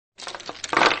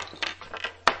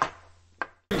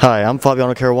Hi, I'm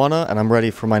Fabiano Caruana, and I'm ready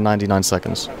for my 99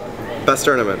 seconds. Best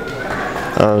tournament?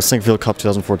 Singfield Cup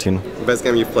 2014. Best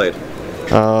game you've played?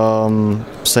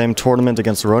 Same tournament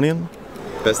against Aronian.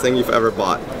 Best thing you've ever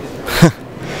bought?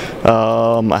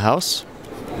 A house.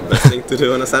 Best thing to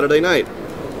do on a Saturday night?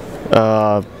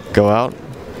 Go out.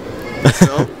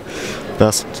 So?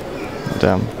 Best.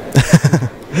 Damn.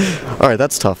 Alright,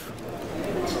 that's tough.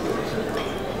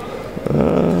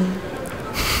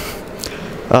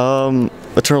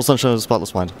 Eternal Sunshine of the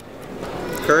Spotless Mind.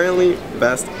 Currently,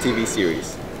 best TV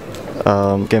series?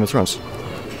 Game of Thrones.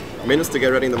 Minutes to get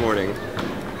ready in the morning?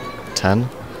 10.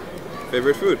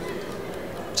 Favorite food?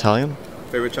 Italian.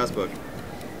 Favorite chess book?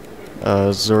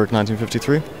 Zurich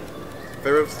 1953.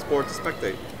 Favorite sport to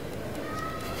spectate?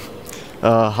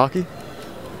 Hockey.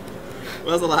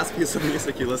 What was the last piece of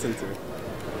music you listened to?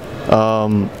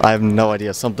 I have no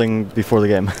idea. Something before the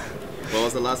game. What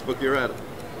was the last book you read?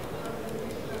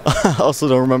 I also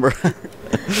don't remember.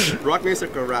 Rock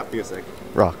music or rap music?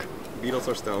 Rock. Beatles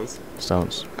or Stones?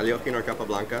 Stones. Alekhine or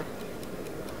Capablanca?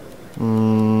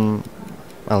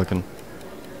 Alekhine.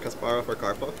 Kasparov or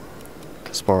Karpov?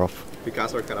 Kasparov.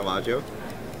 Picasso or Caravaggio?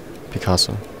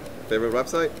 Picasso. Favorite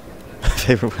website?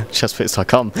 Favorite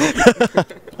chessface.com.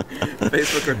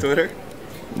 Facebook or Twitter?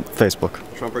 Facebook.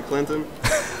 Trump or Clinton?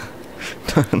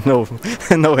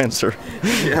 No answer.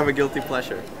 Do you have a guilty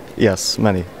pleasure? Yes,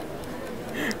 many.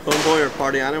 Homeboy or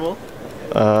party animal?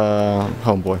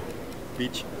 Homeboy.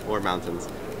 Beach or mountains?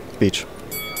 Beach.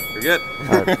 You're good.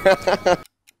 All right.